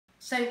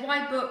So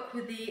why book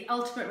with the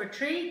Ultimate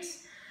Retreat?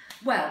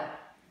 Well,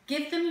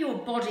 give them your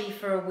body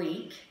for a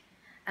week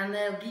and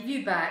they'll give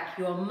you back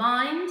your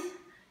mind,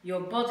 your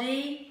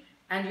body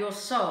and your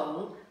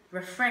soul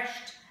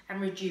refreshed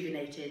and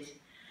rejuvenated.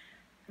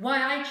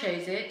 Why I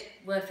chose it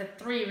were for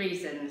 3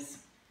 reasons.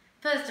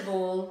 First of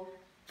all,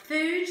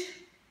 food,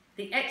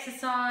 the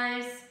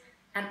exercise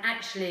and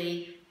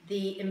actually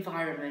the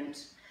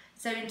environment.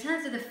 So in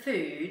terms of the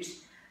food,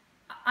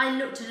 I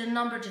looked at a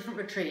number of different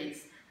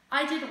retreats.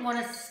 I didn't want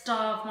to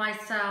starve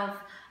myself.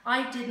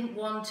 I didn't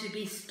want to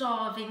be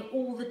starving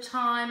all the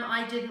time.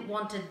 I didn't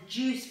want to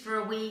juice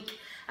for a week.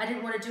 I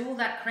didn't want to do all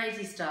that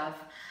crazy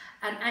stuff.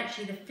 And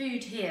actually the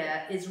food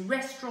here is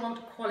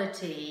restaurant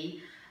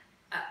quality,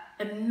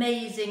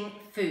 amazing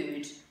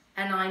food.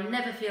 And I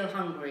never feel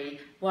hungry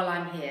while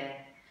I'm here.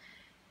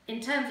 In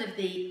terms of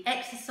the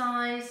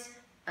exercise,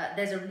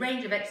 there's a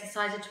range of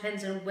exercise. It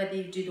depends on whether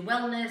you do the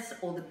wellness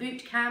or the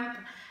boot camp.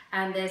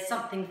 And there's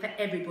something for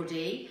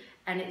everybody.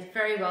 And it's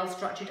very well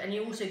structured, and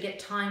you also get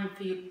time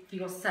for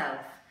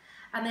yourself.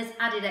 And there's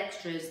added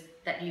extras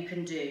that you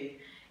can do.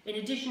 In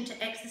addition to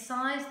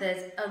exercise,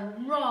 there's a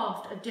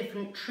raft of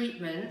different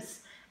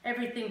treatments,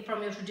 everything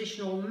from your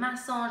traditional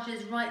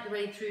massages right the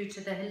way through to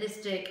the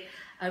holistic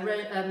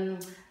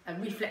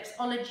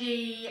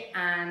reflexology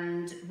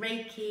and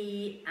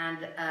Reiki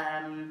and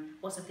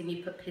what's the thing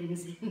you put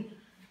pins in?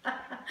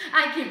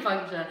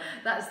 Acupuncture,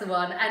 that's the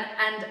one,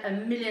 and a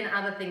million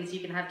other things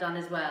you can have done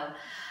as well.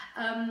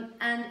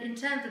 And in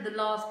terms of the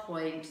last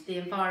point, the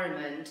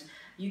environment,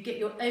 you get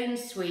your own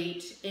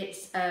suite.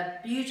 It's a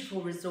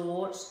beautiful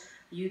resort.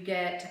 You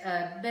get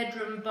a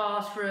bedroom,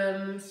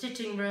 bathroom,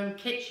 sitting room,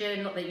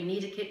 kitchen, not that you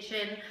need a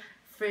kitchen,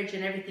 fridge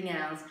and everything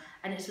else.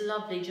 And it's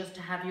lovely just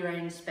to have your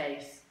own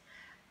space.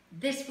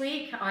 This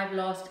week, I've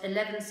lost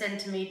 11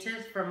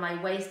 centimeters from my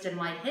waist and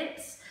my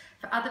hips.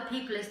 For other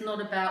people, it's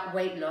not about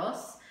weight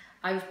loss.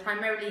 I was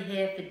primarily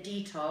here for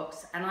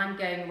detox, and I'm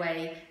going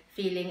away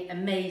feeling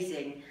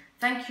amazing.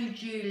 Thank you,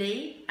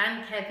 Julie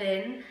and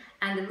Kevin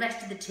and the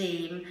rest of the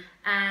team,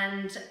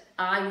 and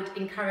I would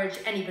encourage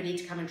anybody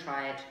to come and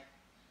try it.